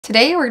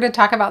Today we're going to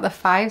talk about the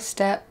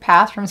 5-step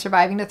path from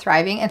surviving to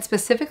thriving, and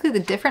specifically the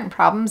different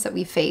problems that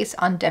we face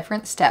on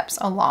different steps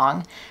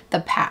along the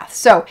path.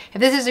 So if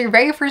this is your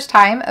very first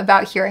time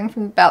about hearing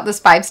about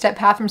this 5-step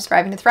path from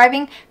surviving to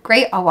thriving,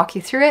 great, I'll walk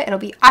you through it. It'll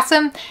be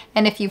awesome.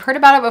 And if you've heard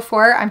about it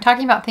before, I'm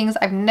talking about things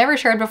I've never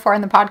shared before in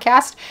the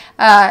podcast,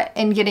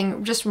 and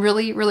getting just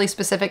really, really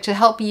specific to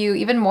help you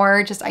even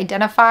more just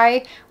identify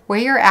where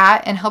you're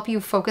at and help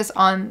you focus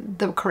on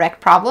the correct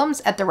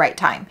problems at the right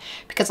time.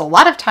 Because a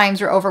lot of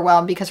times we're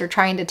overwhelmed because we're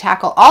trying to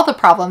tackle all the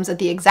problems at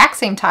the exact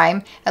same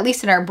time, at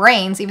least in our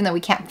brains, even though we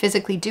can't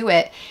physically do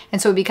it.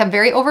 And so we become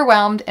very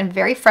overwhelmed and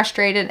very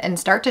frustrated and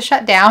start to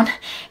shut down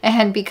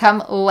and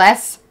become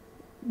less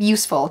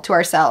useful to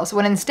ourselves.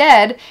 When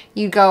instead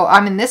you go,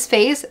 I'm in this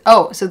phase.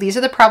 Oh, so these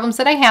are the problems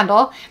that I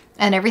handle.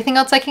 And everything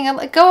else I can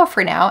let go of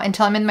for now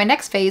until I'm in my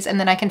next phase, and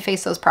then I can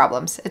face those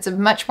problems. It's a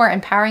much more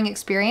empowering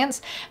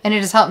experience, and it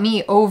has helped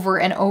me over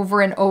and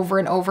over and over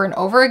and over and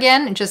over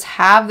again and just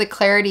have the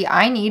clarity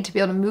I need to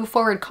be able to move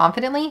forward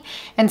confidently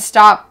and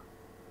stop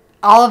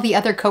all of the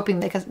other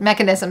coping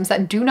mechanisms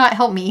that do not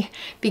help me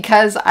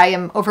because I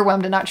am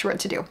overwhelmed and not sure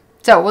what to do.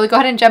 So we'll go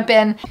ahead and jump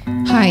in.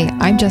 Hi,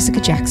 I'm Jessica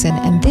Jackson,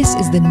 and this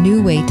is the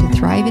new way to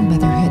thrive in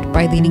motherhood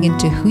by leaning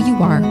into who you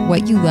are,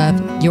 what you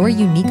love, your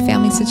unique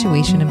family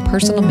situation, and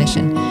personal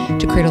mission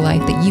to create a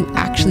life that you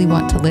actually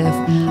want to live.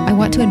 I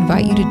want to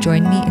invite you to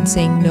join me in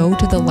saying no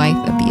to the life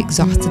of the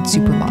exhausted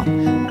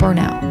supermom,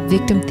 burnout,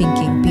 victim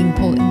thinking, being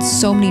pulled in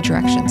so many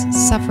directions,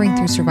 suffering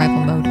through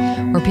survival mode,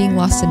 or being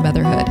lost in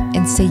motherhood,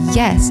 and say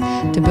yes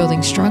to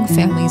building strong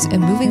families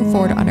and moving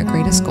forward on our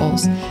greatest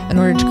goals in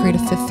order to create a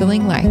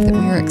fulfilling life that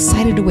we are excited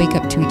to wake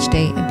up to each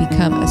day and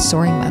become a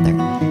soaring mother.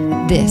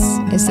 This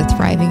is the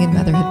Thriving in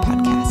Motherhood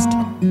podcast.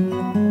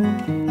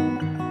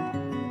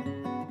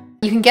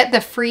 You can get the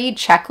free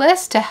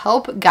checklist to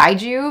help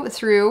guide you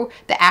through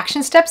the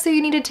action steps that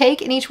you need to take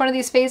in each one of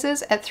these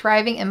phases at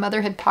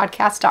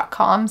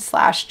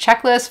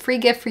thrivinginmotherhoodpodcast.com/checklist. Free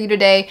gift for you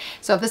today.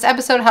 So if this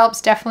episode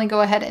helps, definitely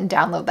go ahead and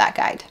download that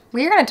guide.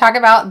 We're going to talk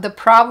about the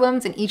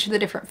problems in each of the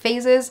different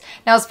phases.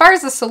 Now, as far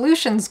as the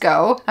solutions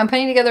go, I'm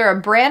putting together a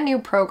brand new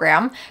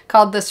program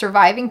called the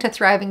Surviving to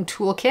Thriving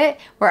Toolkit,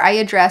 where I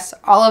address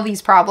all of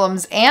these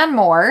problems and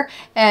more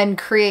and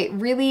create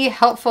really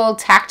helpful,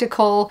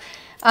 tactical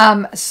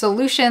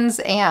solutions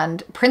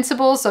and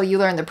principles. So you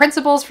learn the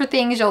principles for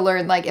things. You'll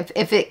learn like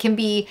if it can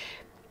be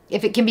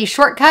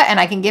shortcut and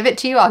I can give it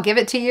to you, I'll give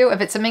it to you.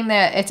 If it's something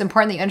that it's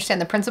important that you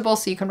understand the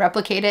principles so you can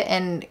replicate it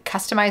and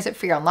customize it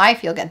for your own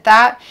life, you'll get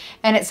that.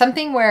 And it's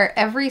something where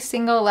every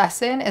single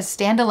lesson is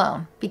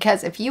standalone,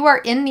 because if you are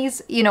in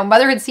these,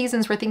 motherhood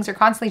seasons where things are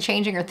constantly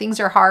changing or things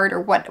are hard or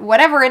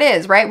whatever it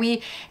is,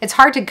 right? It's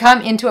hard to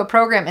come into a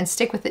program and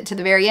stick with it to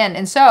the very end.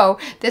 And so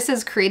this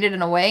is created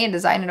in a way and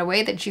designed in a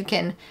way that you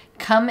can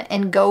come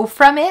and go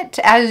from it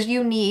as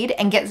you need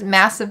and get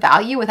massive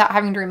value without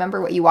having to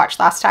remember what you watched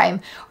last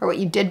time or what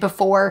you did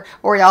before,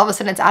 or all of a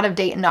sudden it's out of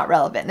date and not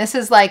relevant. This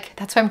is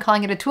that's why I'm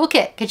calling it a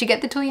toolkit, because you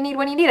get the tool you need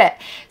when you need it.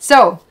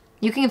 So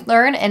you can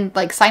learn and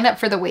sign up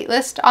for the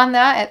waitlist on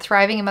that at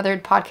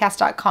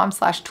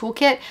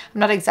thrivinginmotherhoodpodcast.com/toolkit. I'm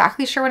not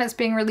exactly sure when it's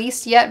being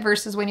released yet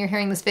versus when you're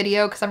hearing this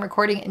video, because I'm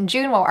recording it in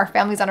June while our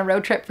family's on a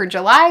road trip for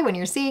July when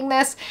you're seeing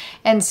this.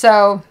 And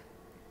so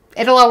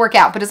it'll all work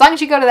out. But as long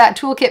as you go to that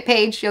toolkit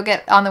page, you'll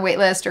get on the wait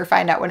list or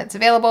find out when it's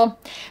available.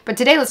 But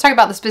today, let's talk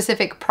about the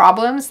specific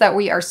problems that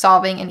we are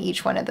solving in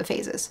each one of the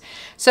phases.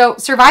 So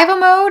survival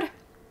mode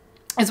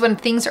is when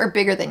things are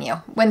bigger than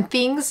you. When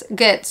things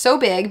get so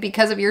big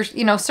because of your,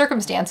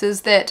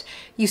 circumstances that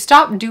you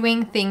stop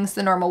doing things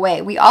the normal way.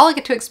 We all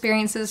get to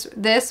experience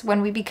this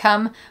when we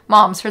become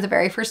moms for the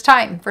very first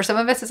time. For some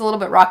of us, it's a little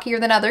bit rockier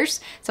than others.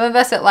 Some of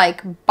us, it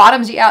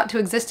bottoms you out to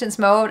existence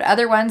mode.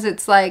 Other ones,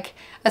 it's like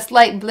a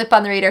slight blip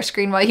on the radar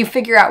screen while you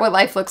figure out what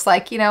life looks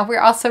like. We're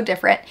all so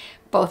different.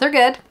 Both are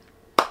good.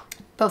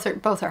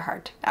 Both are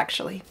hard,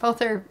 actually.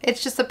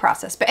 It's just a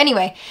process. But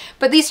anyway,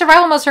 these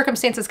survival mode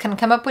circumstances can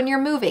come up when you're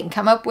moving,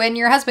 come up when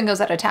your husband goes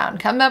out of town,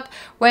 come up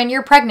when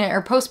you're pregnant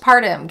or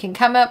postpartum, can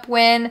come up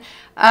when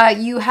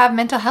you have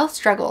mental health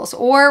struggles,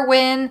 or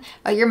when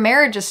your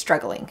marriage is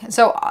struggling.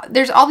 So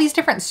there's all these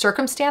different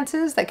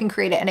circumstances that can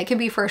create it, and it can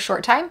be for a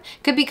short time.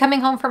 It could be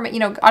coming home from,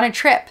 on a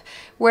trip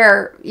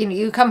where,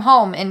 you come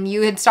home and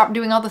you had stopped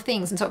doing all the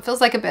things. And so it feels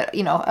like a bit,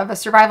 of a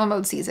survival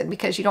mode season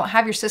because you don't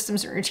have your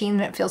systems and routine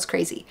and it feels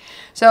crazy.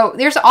 So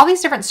there's all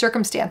these different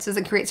circumstances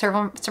that create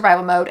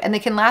survival mode, and they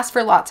can last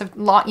for lots of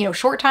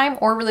short time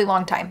or really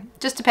long time.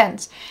 Just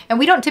depends. And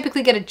we don't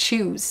typically get to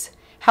choose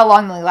how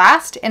long they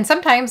last. And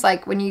sometimes,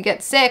 when you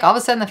get sick, all of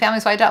a sudden the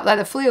family's wiped out by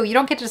the flu, you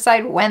don't get to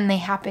decide when they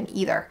happen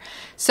either.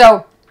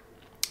 So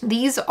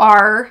this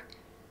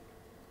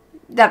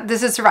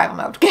is survival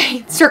mode,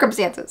 okay?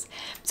 Circumstances.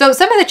 So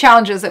some of the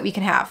challenges that we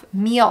can have: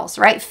 meals,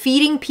 right?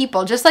 Feeding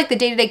people, just like the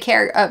day-to-day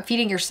care of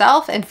feeding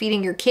yourself and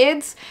feeding your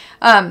kids.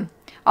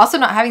 Also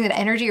not having the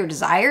energy or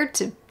desire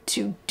to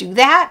do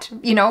that,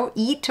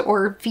 eat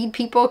or feed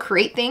people,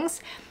 create things.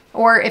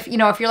 Or if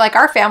you're like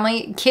our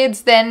family,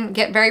 kids then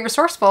get very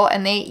resourceful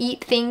and they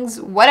eat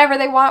things, whatever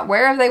they want,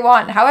 wherever they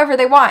want, however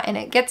they want, and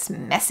it gets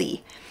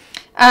messy.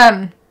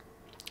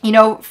 You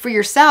know, for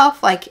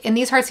yourself, like in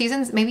these hard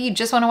seasons, maybe you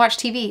just want to watch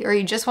TV, or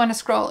you just want to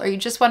scroll, or you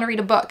just want to read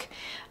a book.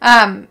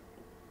 Or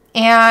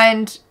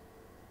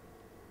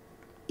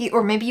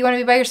maybe you want to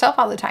be by yourself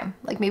all the time.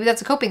 Like maybe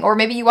that's a coping. Or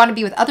maybe you want to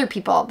be with other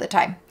people all the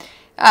time,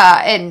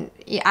 and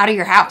out of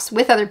your house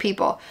with other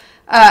people.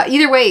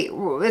 Either way,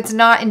 it's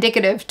not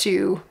indicative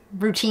to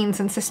routines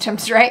and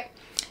systems, right?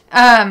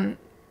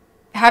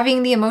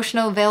 Having the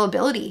emotional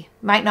availability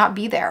might not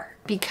be there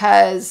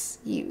because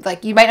you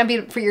might not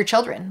be for your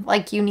children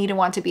like you need and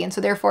want to be. And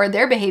so therefore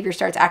their behavior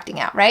starts acting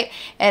out, right?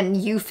 And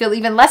you feel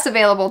even less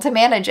available to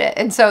manage it.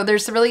 And so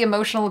there's really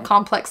emotional,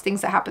 complex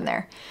things that happen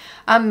there.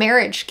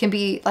 Marriage can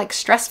be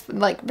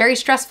very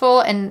stressful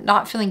and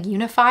not feeling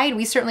unified.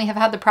 We certainly have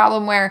had the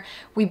problem where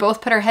we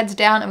both put our heads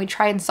down and we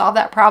try and solve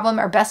that problem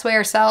our best way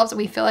ourselves. And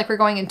we feel like we're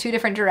going in two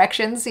different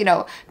directions, you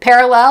know,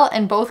 parallel,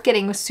 and both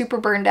getting super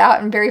burned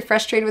out and very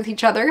frustrated with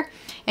each other.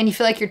 And you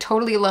feel like you're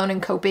totally alone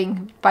and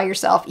coping by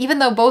yourself, even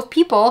though both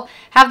people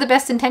have the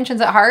best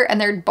intentions at heart and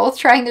they're both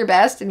trying their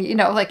best. And, you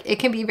know, like it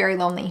can be very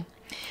lonely.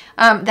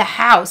 The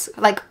house,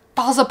 like,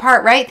 falls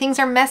apart, right? Things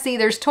are messy.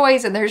 There's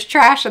toys and there's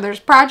trash and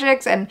there's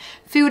projects and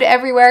food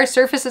everywhere.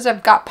 Surfaces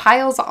have got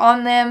piles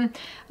on them.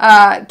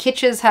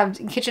 Kitchen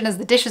has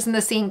the dishes in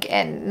the sink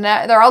and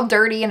they're all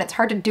dirty and it's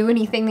hard to do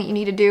anything that you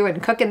need to do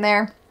and cook in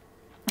there.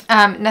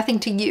 Nothing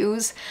to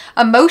use.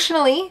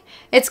 Emotionally,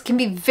 it can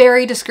be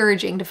very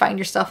discouraging to find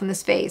yourself in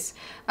this phase.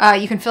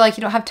 You can feel like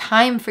you don't have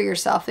time for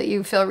yourself, that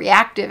you feel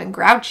reactive and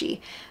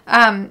grouchy.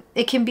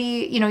 It can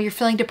be, you know, you're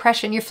feeling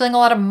depression. You're feeling a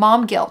lot of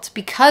mom guilt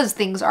because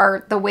things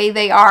are the way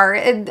they are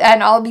and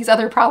all of these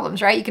other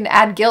problems, right? You can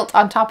add guilt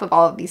on top of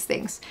all of these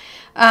things.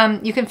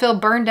 You can feel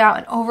burned out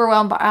and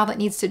overwhelmed by all that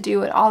needs to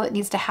do and all that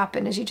needs to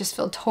happen as you just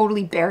feel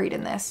totally buried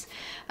in this.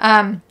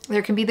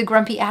 There can be the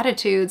grumpy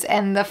attitudes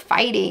and the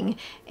fighting,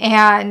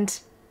 and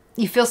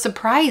you feel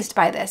surprised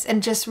by this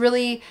and just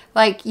really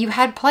like you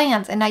had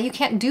plans and now you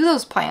can't do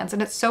those plans,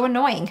 and it's so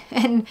annoying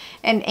and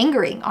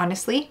angering,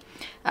 honestly.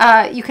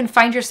 You can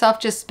find yourself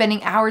just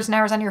spending hours and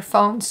hours on your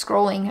phone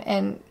scrolling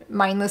and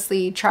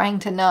mindlessly trying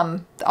to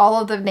numb all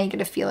of the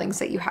negative feelings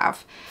that you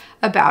have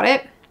about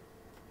it.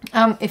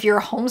 If you're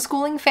a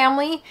homeschooling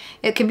family,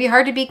 it can be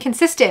hard to be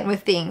consistent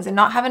with things and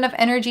not have enough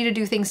energy to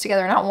do things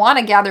together, not want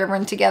to gather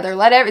everyone together.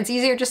 It's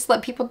easier just to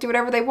let people do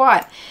whatever they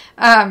want.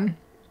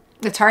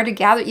 It's hard to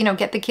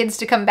get the kids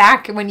to come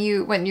back when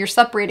you're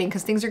separating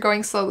because things are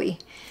going slowly.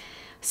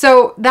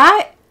 So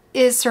that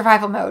is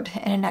survival mode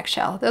in a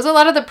nutshell. Those are a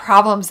lot of the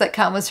problems that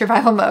come with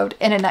survival mode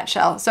in a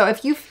nutshell. So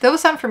if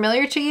those sound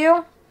familiar to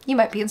you, you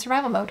might be in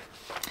survival mode.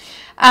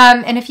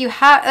 And if you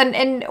have,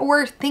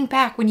 or think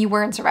back when you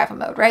were in survival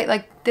mode, right?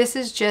 Like this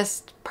is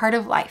just part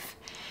of life.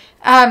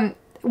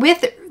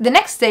 With the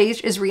next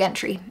stage is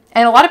reentry.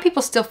 And a lot of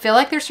people still feel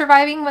like they're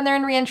surviving when they're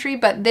in reentry,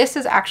 but this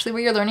is actually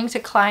where you're learning to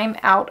climb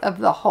out of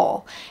the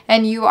hole.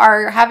 And you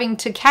are having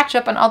to catch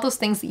up on all those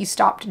things that you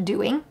stopped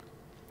doing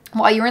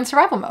while you were in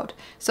survival mode.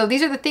 So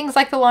these are the things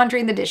like the laundry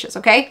and the dishes,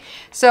 okay?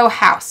 So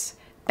house.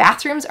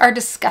 Bathrooms are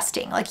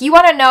disgusting. Like you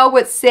want to know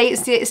what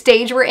stage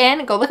we're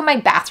in, go look at my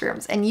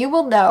bathrooms and you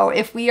will know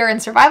if we are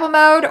in survival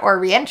mode or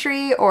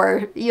reentry,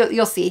 or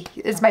you'll see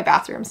it's my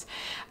bathrooms.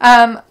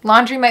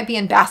 Laundry might be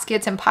in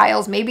baskets and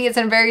piles. Maybe it's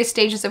in various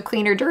stages of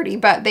clean or dirty,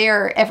 but they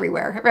are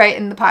everywhere, right,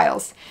 in the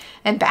piles.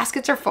 And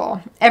baskets are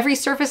full. Every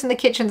surface in the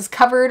kitchen is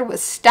covered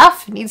with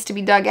stuff, needs to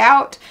be dug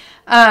out.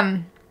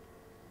 And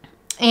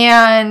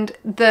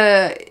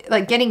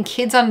getting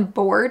kids on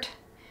board,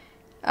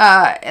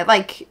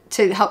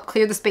 to help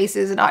clear the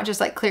spaces and not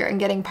just clear and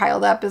getting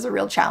piled up is a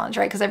real challenge,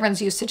 right? Because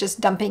everyone's used to just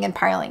dumping and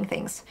piling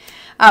things.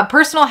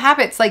 Personal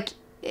habits, like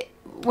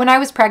when I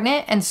was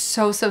pregnant and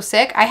so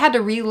sick, I had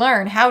to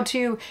relearn how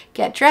to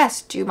get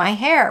dressed, do my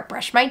hair,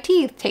 brush my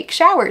teeth, take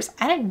showers.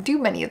 I didn't do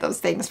many of those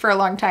things for a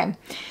long time.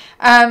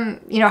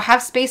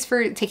 Have space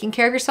for taking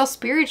care of yourself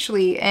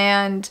spiritually,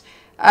 and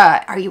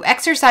are you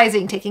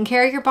exercising, taking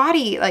care of your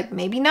body? Like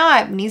maybe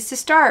not, it needs to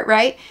start,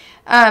 right?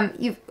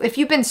 If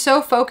you've been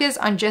so focused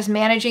on just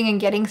managing and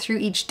getting through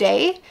each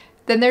day,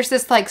 then there's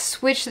this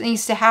switch that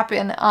needs to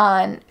happen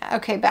on,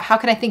 okay, but how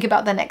can I think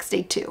about the next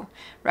day too,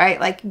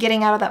 right? Like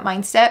getting out of that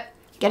mindset,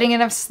 getting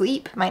enough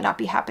sleep might not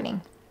be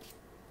happening.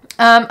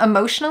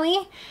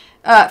 Emotionally,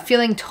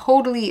 feeling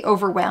totally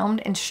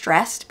overwhelmed and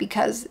stressed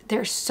because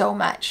there's so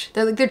much.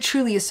 There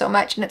truly is so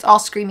much, and it's all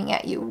screaming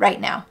at you right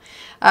now.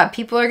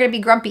 People are going to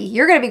be grumpy.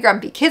 You're going to be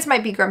grumpy. Kids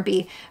might be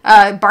grumpy.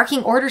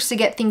 Barking orders to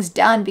get things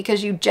done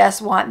because you just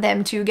want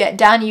them to get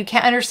done. You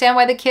can't understand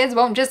why the kids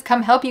won't just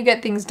come help you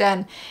get things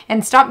done,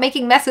 and stop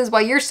making messes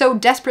while you're so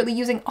desperately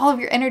using all of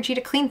your energy to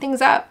clean things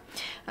up.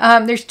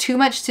 There's too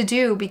much to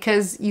do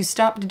because you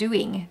stopped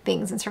doing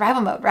things in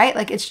survival mode, right?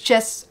 Like it's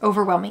just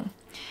overwhelming.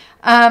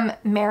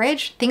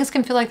 Marriage, things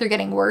can feel like they're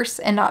getting worse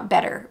and not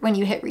better when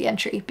you hit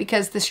reentry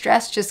because the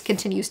stress just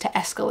continues to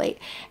escalate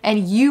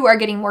and you are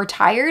getting more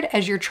tired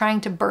as you're trying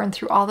to burn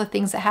through all the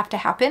things that have to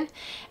happen.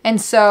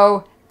 And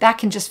so that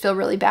can just feel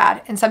really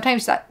bad. And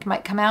sometimes that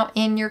might come out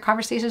in your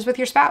conversations with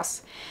your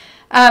spouse.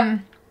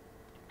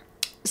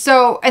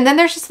 So, and then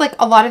there's just like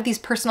a lot of these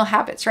personal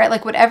habits, right?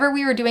 Like whatever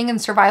we were doing in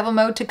survival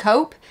mode to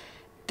cope,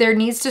 there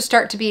needs to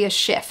start to be a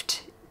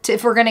shift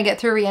if we're going to get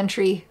through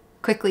reentry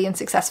quickly and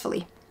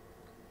successfully.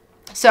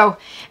 So,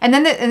 and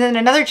then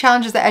another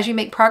challenge is that as you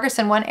make progress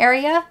in one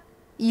area,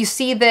 you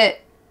see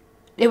that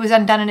it was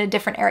undone in a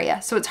different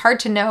area. So it's hard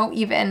to know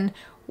even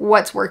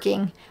what's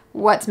working,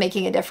 what's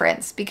making a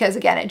difference, because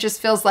again, it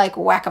just feels like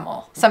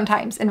whack-a-mole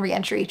sometimes in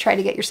reentry. Try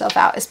to get yourself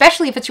out,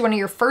 especially if it's one of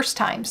your first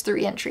times through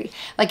reentry.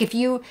 Like if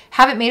you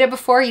haven't made it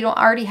before, you don't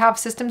already have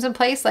systems in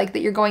place like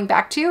that you're going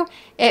back to,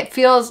 it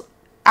feels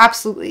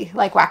absolutely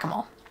like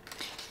whack-a-mole.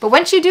 But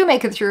once you do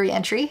make it through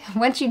reentry,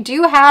 once you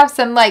do have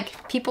some,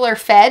 like, people are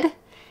fed,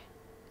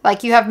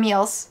 like you have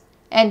meals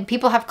and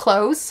people have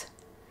clothes,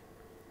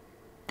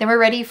 then we're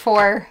ready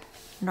for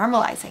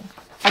normalizing.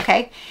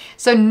 Okay,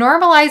 so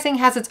normalizing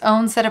has its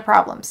own set of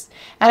problems.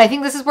 And I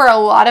think this is where a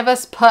lot of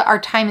us put our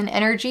time and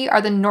energy,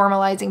 are the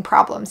normalizing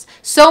problems.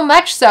 So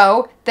much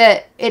so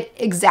that it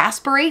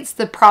exasperates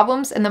the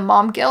problems and the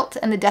mom guilt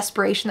and the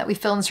desperation that we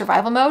feel in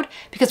survival mode,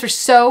 because we're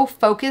so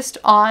focused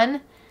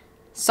on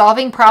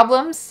solving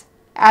problems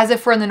as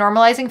if we're in the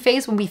normalizing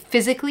phase when we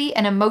physically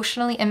and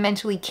emotionally and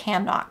mentally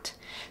cannot.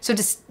 So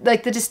just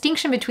like the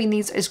distinction between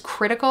these is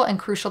critical and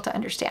crucial to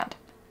understand.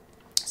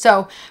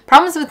 So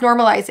problems with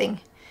normalizing.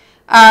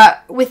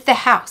 With the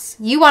house,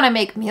 you want to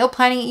make meal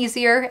planning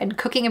easier and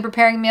cooking and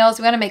preparing meals.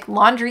 We want to make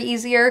laundry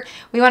easier.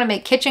 We want to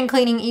make kitchen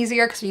cleaning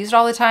easier because we use it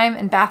all the time,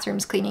 and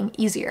bathrooms cleaning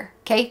easier.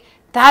 Okay,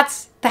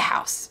 that's the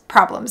house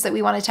problems that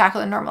we want to tackle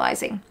in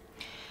normalizing.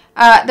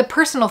 The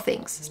personal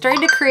things,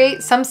 starting to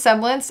create some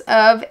semblance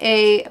of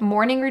a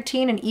morning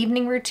routine, an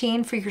evening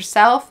routine for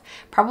yourself,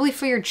 probably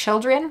for your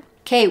children.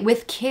 Okay,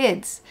 with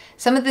kids,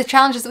 some of the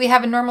challenges that we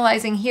have in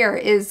normalizing here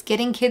is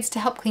getting kids to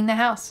help clean the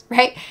house,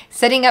 right?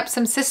 Setting up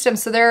some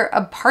systems so they're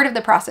a part of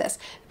the process.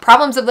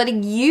 Problems of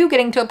letting you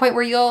getting to a point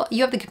where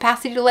you have the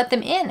capacity to let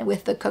them in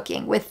with the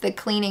cooking, with the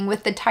cleaning,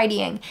 with the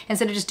tidying,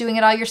 instead of just doing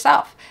it all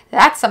yourself.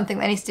 That's something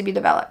that needs to be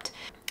developed.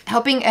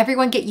 Helping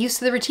everyone get used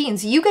to the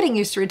routines, you getting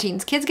used to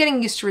routines, kids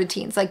getting used to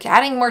routines, like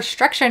adding more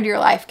structure into your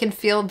life can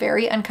feel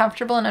very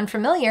uncomfortable and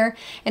unfamiliar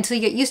until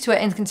you get used to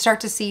it and can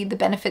start to see the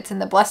benefits and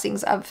the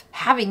blessings of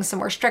having some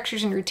more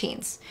structures and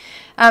routines.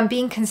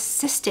 Being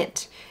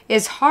consistent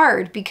is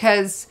hard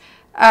because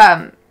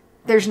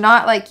there's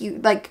not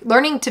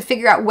learning to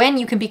figure out when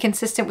you can be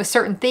consistent with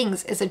certain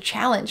things is a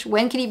challenge.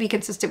 When can you be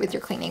consistent with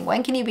your cleaning?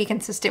 When can you be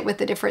consistent with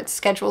the different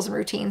schedules and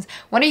routines?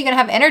 When are you going to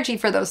have energy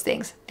for those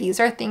things? These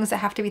are things that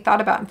have to be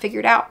thought about and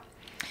figured out.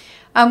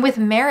 With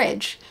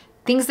marriage,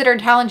 things that are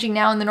challenging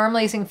now in the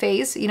normalizing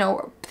phase,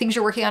 things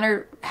you're working on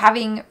are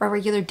having a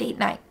regular date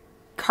night,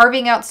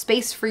 carving out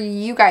space for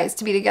you guys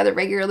to be together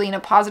regularly in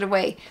a positive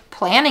way,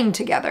 planning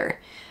together,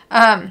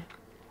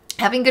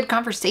 having good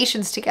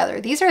conversations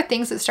together. These are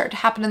things that start to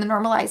happen in the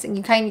normalizing.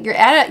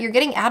 You're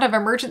getting out of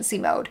emergency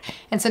mode.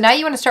 And so now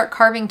you want to start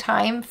carving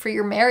time for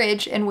your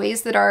marriage in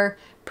ways that are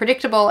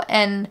predictable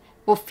and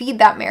will feed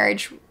that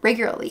marriage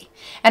regularly.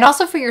 And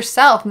also for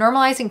yourself,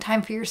 normalizing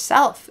time for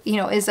yourself,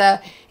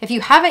 if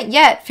you haven't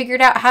yet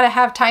figured out how to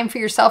have time for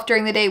yourself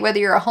during the day, whether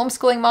you're a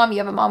homeschooling mom, you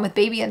have a mom with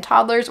baby and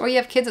toddlers, or you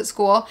have kids at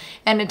school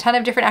and a ton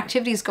of different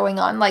activities going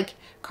on, like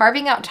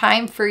carving out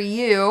time for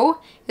you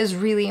is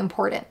really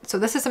important. So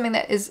this is something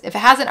that is, if it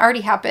hasn't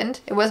already happened,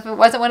 if it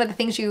wasn't one of the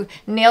things you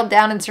nailed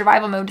down in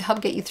survival mode to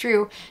help get you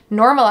through,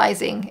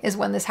 normalizing is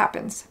when this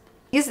happens.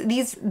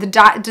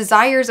 The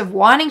desires of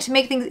wanting to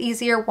make things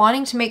easier,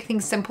 wanting to make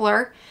things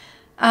simpler,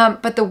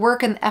 but the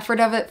work and the effort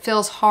of it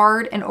feels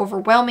hard and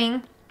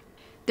overwhelming.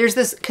 There's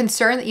this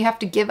concern that you have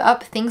to give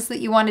up things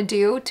that you want to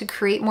do to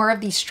create more of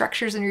these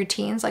structures and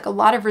routines. Like a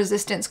lot of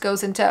resistance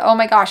goes into, oh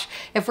my gosh,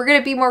 if we're going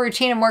to be more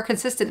routine and more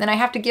consistent, then I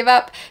have to give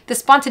up the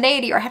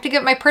spontaneity, or I have to give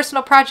up my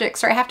personal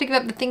projects, or I have to give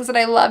up the things that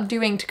I love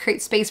doing to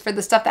create space for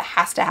the stuff that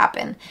has to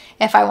happen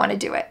if I want to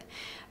do it.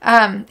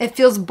 It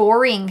feels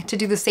boring to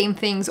do the same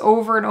things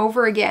over and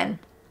over again.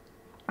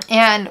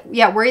 And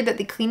yeah, worried that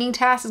the cleaning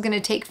task is going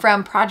to take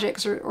from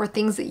projects or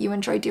things that you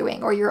enjoy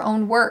doing, or your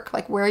own work.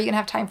 Like, where are you going to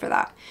have time for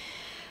that?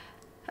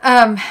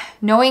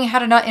 Knowing how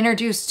to not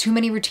introduce too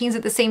many routines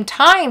at the same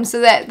time so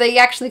that they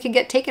actually can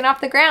get taken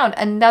off the ground.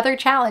 Another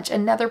challenge,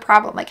 another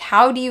problem. Like,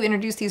 how do you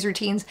introduce these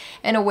routines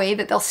in a way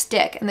that they'll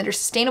stick and that are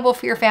sustainable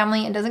for your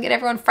family and doesn't get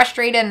everyone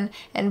frustrated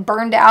and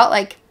burned out?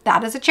 Like,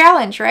 that is a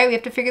challenge, right? We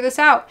have to figure this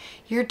out.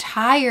 You're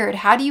tired.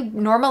 How do you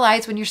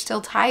normalize when you're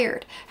still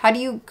tired? How do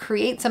you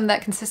create some of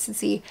that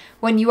consistency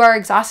when you are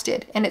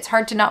exhausted? And it's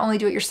hard to not only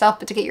do it yourself,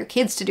 but to get your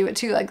kids to do it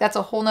too. Like, that's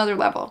a whole nother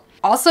level.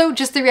 Also,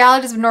 just the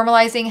realities of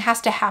normalizing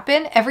has to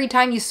happen every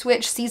time you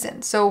switch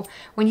seasons. So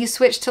when you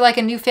switch to like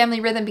a new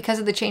family rhythm because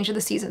of the change of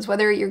the seasons,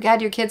 whether you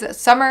had your kids at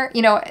summer,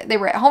 they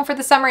were at home for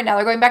the summer and now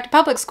they're going back to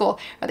public school,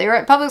 or they were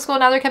at public school and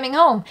now they're coming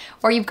home,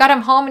 or you've got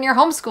them home and you're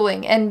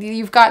homeschooling, and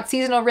you've got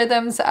seasonal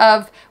rhythms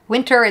of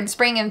winter and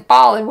spring and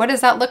fall, and what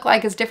does that look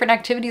like as different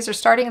activities are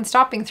starting and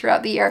stopping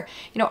throughout the year?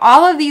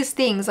 All of these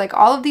things, like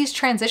all of these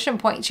transition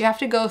points, you have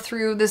to go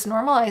through this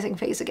normalizing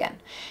phase again.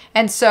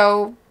 And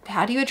so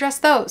how do you address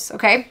those?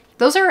 Okay,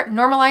 those are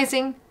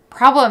normalizing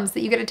problems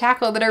that you get to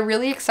tackle that are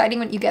really exciting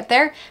when you get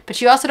there, but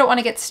you also don't want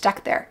to get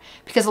stuck there,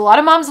 because a lot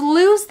of moms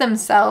lose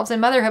themselves in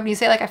motherhood. When you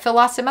say, like, I feel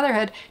lost in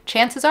motherhood,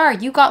 chances are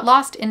you got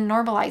lost in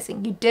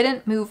normalizing. You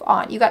didn't move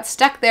on. You got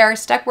stuck there,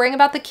 stuck worrying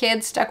about the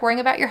kids, stuck worrying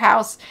about your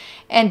house,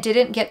 and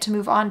didn't get to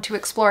move on to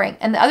exploring.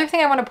 And the other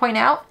thing I want to point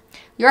out,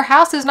 your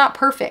house is not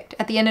perfect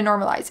at the end of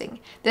normalizing.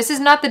 This is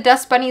not the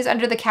dust bunnies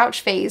under the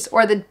couch phase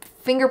or the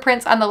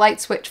fingerprints on the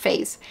light switch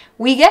phase.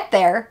 We get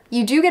there.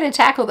 You do get to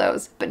tackle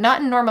those, but not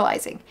in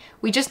normalizing.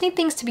 We just need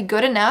things to be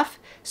good enough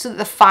so that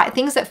the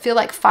things that feel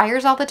like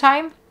fires all the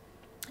time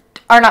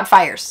are not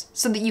fires,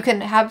 so that you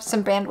can have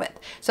some bandwidth.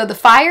 So the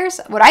fires,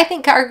 what I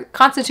think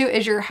constitute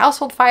is your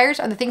household fires,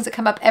 are the things that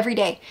come up every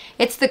day.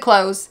 It's the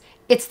clothes,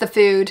 it's the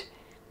food.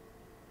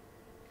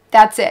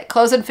 That's it.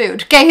 Clothes and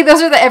food. Okay,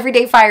 those are the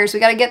everyday fires. We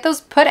got to get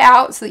those put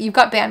out so that you've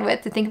got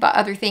bandwidth to think about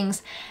other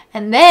things.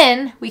 And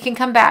then we can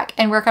come back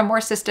and work on more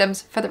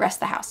systems for the rest of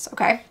the house,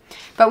 okay?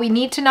 But we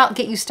need to not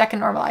get you stuck in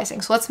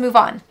normalizing. So let's move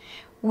on.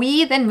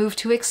 We then move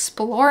to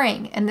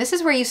exploring. And this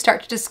is where you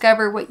start to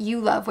discover what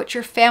you love, what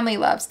your family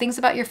loves, things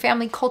about your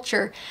family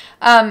culture,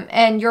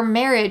 and your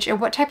marriage,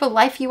 and what type of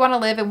life you want to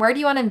live, and where do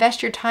you want to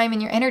invest your time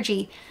and your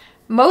energy.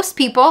 Most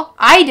people,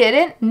 I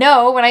didn't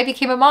know when I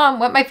became a mom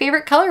what my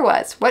favorite color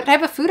was, what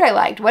type of food I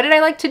liked, what did I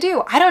like to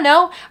do. I don't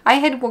know. I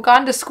had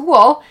gone to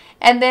school,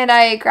 and then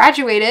I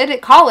graduated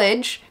at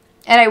college,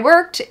 and I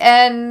worked,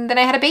 and then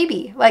I had a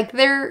baby. Like,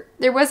 there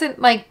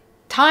wasn't like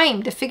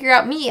time to figure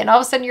out me, and all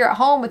of a sudden you're at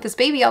home with this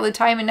baby all the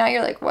time, and now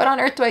you're like, what on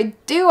earth do I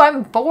do?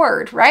 I'm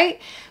bored, right?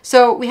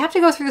 So we have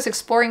to go through this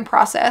exploring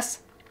process.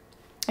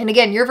 And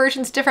again, your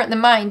version's different than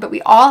mine, but we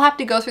all have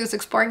to go through this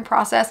exploring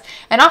process,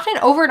 and often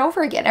over and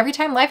over again. Every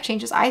time life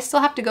changes, I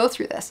still have to go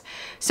through this.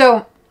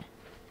 So,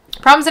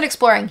 problems in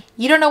exploring.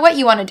 You don't know what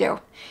you want to do.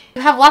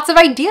 You have lots of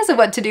ideas of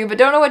what to do, but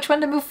don't know which one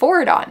to move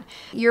forward on.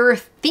 You're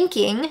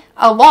thinking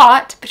a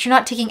lot, but you're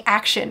not taking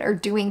action or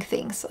doing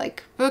things.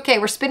 Like, okay,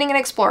 we're spinning and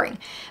exploring.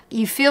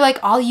 You feel like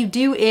all you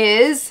do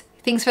is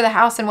things for the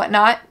house and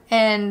whatnot,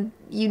 and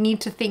you need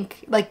to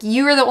think like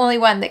you are the only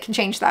one that can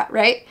change that,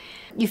 right?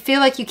 You feel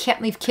like you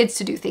can't leave kids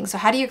to do things. So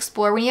how do you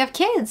explore when you have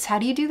kids? How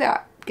do you do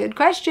that? Good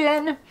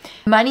question.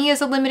 Money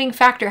is a limiting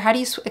factor. How do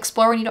you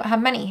explore when you don't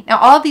have money? Now,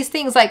 all of these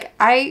things, like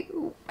I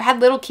had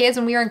little kids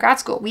when we were in grad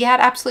school. We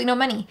had absolutely no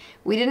money.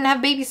 We didn't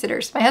have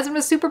babysitters. My husband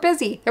was super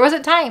busy. There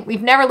wasn't time.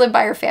 We've never lived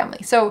by our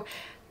family. So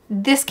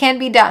this can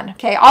be done,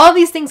 okay? All of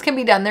these things can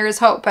be done. There is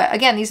hope. But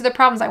again, these are the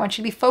problems I want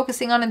you to be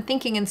focusing on and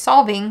thinking and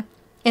solving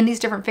in these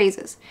different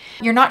phases.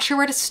 You're not sure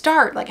where to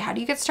start. Like, how do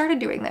you get started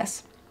doing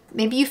this?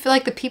 Maybe you feel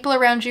like the people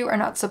around you are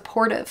not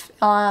supportive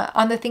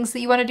on the things that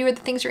you want to do or the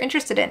things you're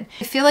interested in.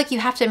 You feel like you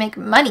have to make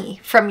money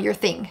from your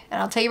thing.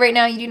 And I'll tell you right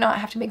now, you do not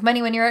have to make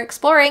money when you're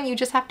exploring. You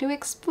just have to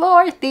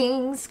explore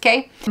things,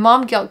 okay?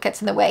 Mom guilt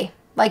gets in the way.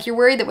 Like, you're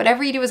worried that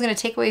whatever you do is going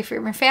to take away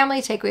from your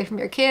family, take away from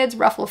your kids,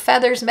 ruffle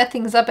feathers, mess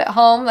things up at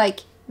home.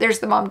 Like, there's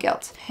the mom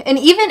guilt. And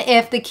even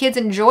if the kids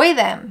enjoy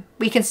them,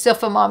 we can still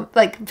feel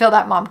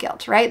that mom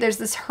guilt, right? There's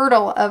this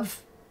hurdle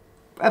of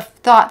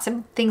thoughts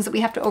and things that we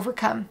have to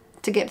overcome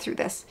to get through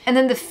this. And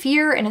then the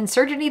fear and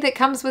uncertainty that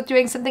comes with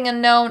doing something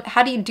unknown.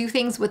 How do you do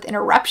things with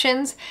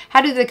interruptions?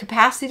 How do you have the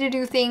capacity to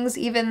do things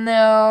even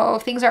though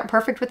things aren't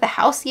perfect with the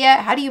house yet?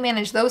 How do you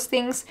manage those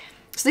things?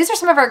 So these are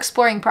some of our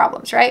exploring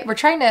problems, right? You're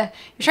trying to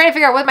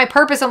figure out what my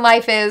purpose in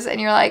life is,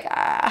 and you're like,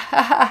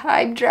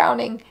 I'm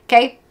drowning,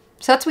 okay?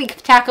 So that's what we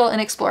tackle in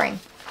exploring.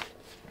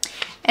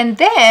 And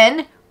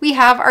then we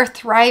have our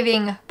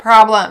thriving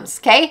problems,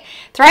 okay?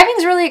 Thriving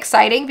is really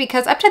exciting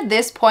because up to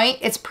this point,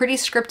 it's pretty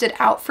scripted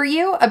out for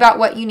you about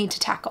what you need to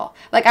tackle.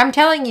 Like, I'm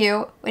telling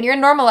you, when you're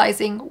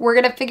normalizing, we're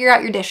gonna figure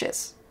out your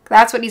dishes.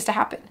 That's what needs to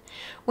happen.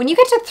 When you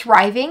get to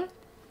thriving,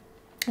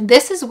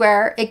 this is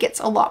where it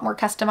gets a lot more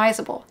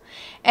customizable.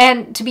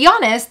 And to be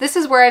honest, this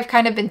is where I've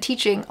kind of been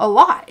teaching a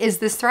lot, is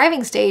this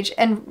thriving stage,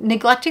 and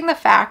neglecting the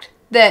fact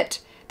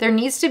that there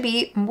needs to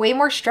be way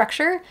more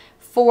structure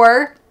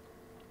for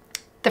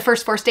the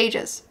first 4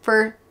 stages,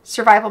 for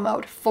survival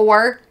mode,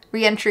 for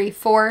reentry,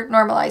 for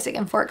normalizing,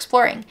 and for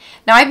exploring.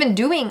 Now, I've been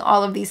doing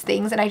all of these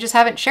things, and I just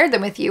haven't shared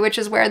them with you, which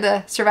is where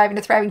the Surviving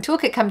to Thriving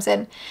toolkit comes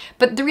in.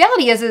 But the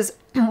reality is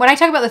when I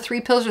talk about the 3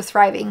 pillars of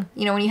thriving,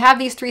 you know, when you have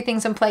these 3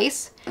 things in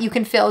place, you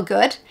can feel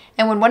good.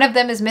 And when one of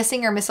them is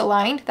missing or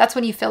misaligned, that's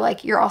when you feel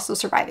like you're also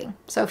surviving.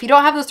 So if you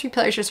don't have those 3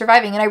 pillars, you're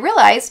surviving. And I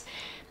realized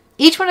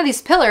each one of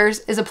these pillars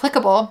is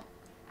applicable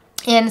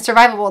in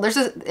survivable. There's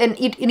in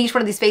each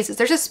one of these phases,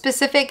 there's a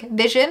specific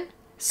vision,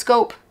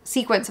 scope,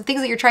 sequence of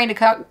things that you're trying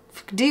to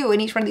do in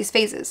each one of these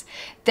phases.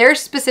 There's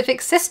specific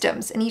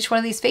systems in each one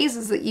of these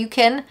phases that you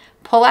can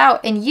pull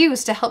out and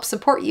use to help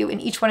support you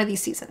in each one of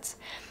these seasons.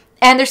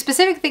 And there's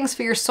specific things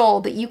for your soul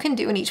that you can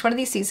do in each one of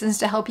these seasons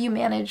to help you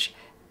manage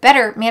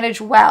better,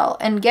 manage well,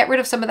 and get rid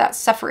of some of that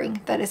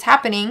suffering that is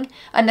happening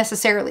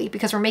unnecessarily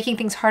because we're making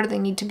things harder than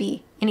they need to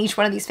be in each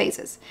one of these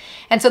phases.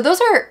 And so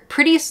those are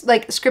pretty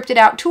like scripted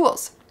out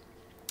tools.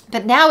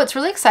 But now what's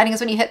really exciting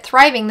is when you hit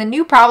thriving, the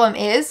new problem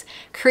is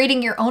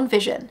creating your own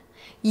vision.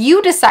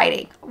 you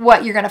deciding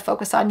what you're going to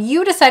focus on,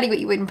 you deciding what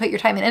you would put your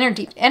time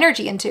and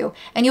energy into,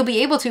 and you'll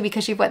be able to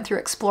because you've went through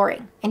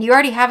exploring and you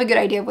already have a good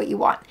idea of what you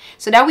want.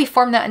 So now we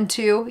form that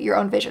into your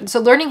own vision. So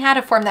learning how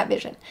to form that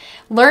vision,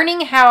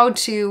 learning how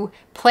to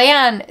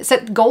plan,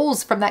 set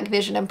goals from that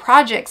vision and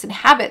projects and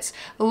habits,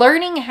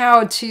 learning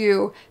how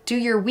to do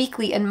your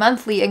weekly and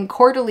monthly and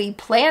quarterly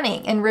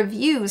planning and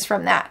reviews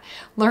from that,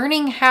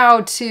 learning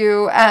how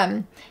to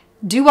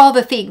do all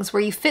the things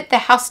where you fit the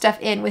house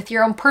stuff in with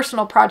your own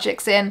personal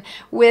projects and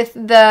with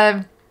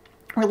the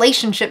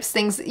relationships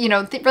things,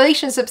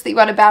 relationships that you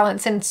want to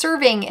balance and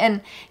serving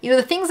and,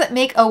 the things that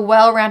make a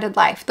well-rounded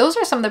life. Those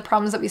are some of the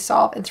problems that we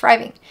solve in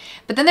thriving.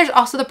 But then there's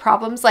also the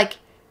problems like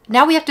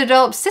now we have to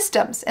develop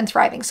systems in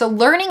thriving. So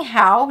learning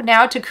how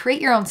now to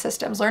create your own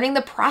systems, learning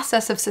the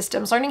process of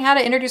systems, learning how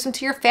to introduce them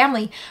to your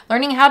family,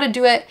 learning how to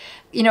do it,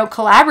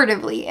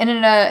 collaboratively and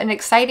in an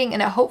exciting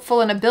and a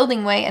hopeful and a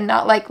building way and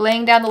not like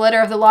laying down the letter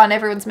of the law in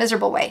everyone's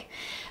miserable way.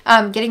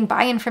 Getting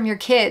buy-in from your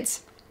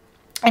kids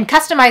and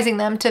customizing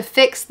them to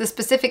fix the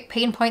specific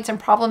pain points and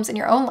problems in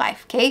your own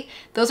life, okay?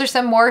 Those are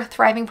some more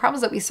thriving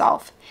problems that we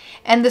solve.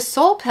 And the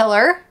soul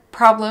pillar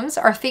problems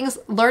are things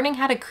learning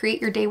how to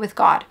create your day with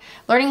God,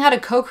 learning how to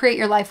co-create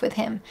your life with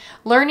Him,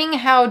 learning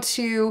how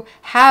to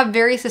have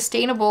very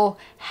sustainable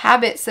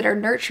habits that are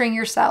nurturing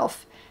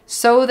yourself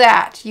so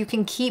that you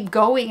can keep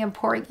going and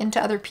pouring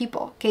into other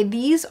people. Okay,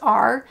 these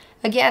are,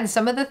 again,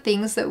 some of the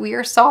things that we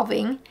are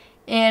solving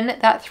in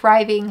that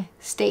thriving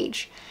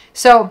stage.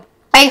 So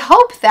I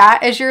hope that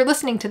as you're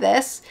listening to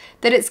this,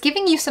 that it's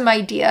giving you some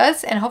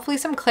ideas and hopefully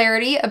some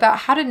clarity about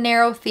how to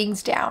narrow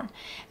things down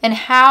and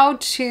how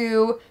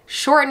to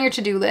shorten your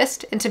to-do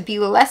list and to be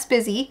less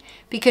busy,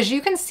 because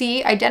you can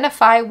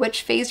identify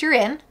which phase you're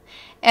in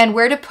and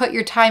where to put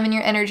your time and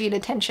your energy and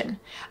attention.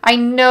 I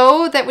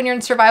know that when you're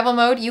in survival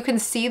mode, you can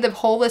see the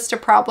whole list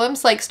of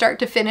problems, like start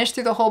to finish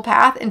through the whole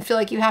path and feel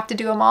like you have to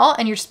do them all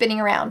and you're spinning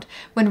around.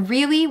 When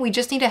really, we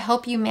just need to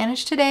help you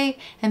manage today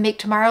and make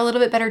tomorrow a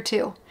little bit better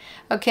too.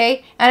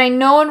 Okay? And I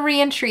know in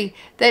reentry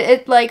that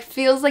it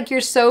feels like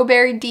you're so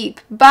buried deep.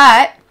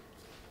 But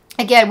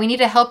again, we need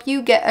to help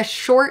you get a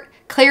short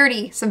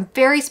clarity, some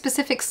very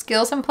specific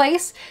skills in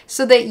place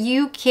so that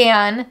you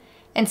can,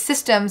 and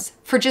systems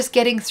for just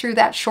getting through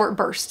that short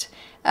burst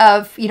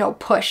of,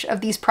 push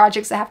of these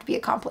projects that have to be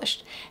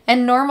accomplished.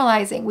 And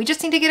normalizing. We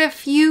just need to get a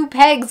few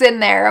pegs in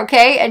there,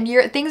 okay? And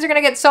things are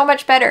going to get so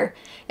much better.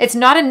 It's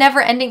not a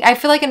never-ending, I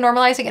feel like in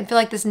normalizing, I feel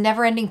like this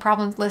never-ending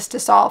problem list to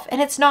solve.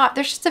 And it's not.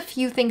 There's just a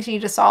few things you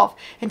need to solve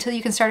until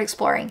you can start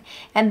exploring.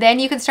 And then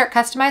you can start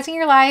customizing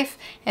your life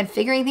and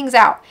figuring things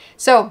out.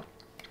 So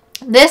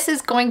this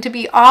is going to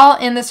be all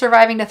in the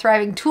Surviving to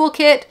Thriving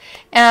toolkit.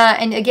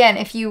 And again,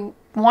 if you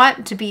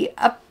want to be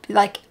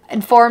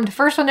informed,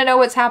 first one to know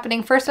what's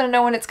happening, first one to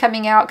know when it's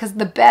coming out, because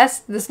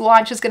this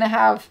launch is going to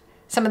have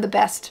some of the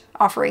best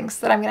offerings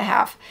that I'm going to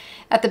have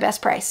at the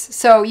best price.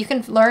 So you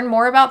can learn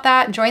more about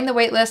that. Join the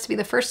waitlist to be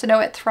the first to know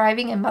at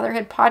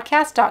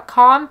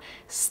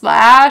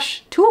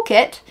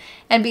thrivingandmotherhoodpodcast.com/toolkit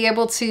and be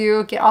able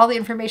to get all the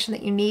information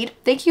that you need.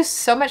 Thank you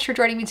so much for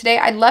joining me today.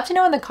 I'd love to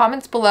know in the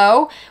comments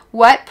below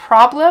what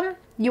problem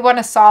you want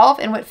to solve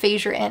and what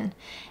phase you're in.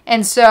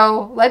 And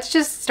so let's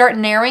just start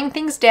narrowing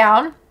things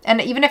down. And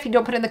even if you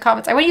don't put it in the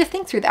comments, I want you to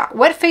think through that.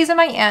 What phase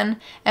am I in?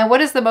 And what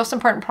is the most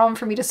important problem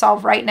for me to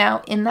solve right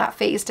now in that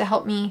phase to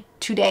help me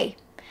today?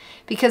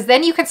 Because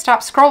then you can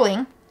stop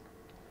scrolling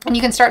and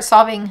you can start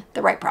solving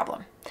the right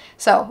problem.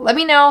 So let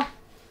me know.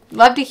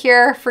 Love to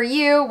hear for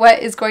you what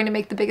is going to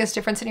make the biggest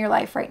difference in your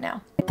life right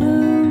now.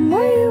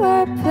 Where you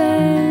are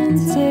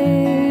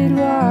planted,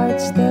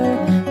 watch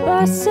the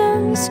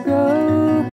blossoms grow.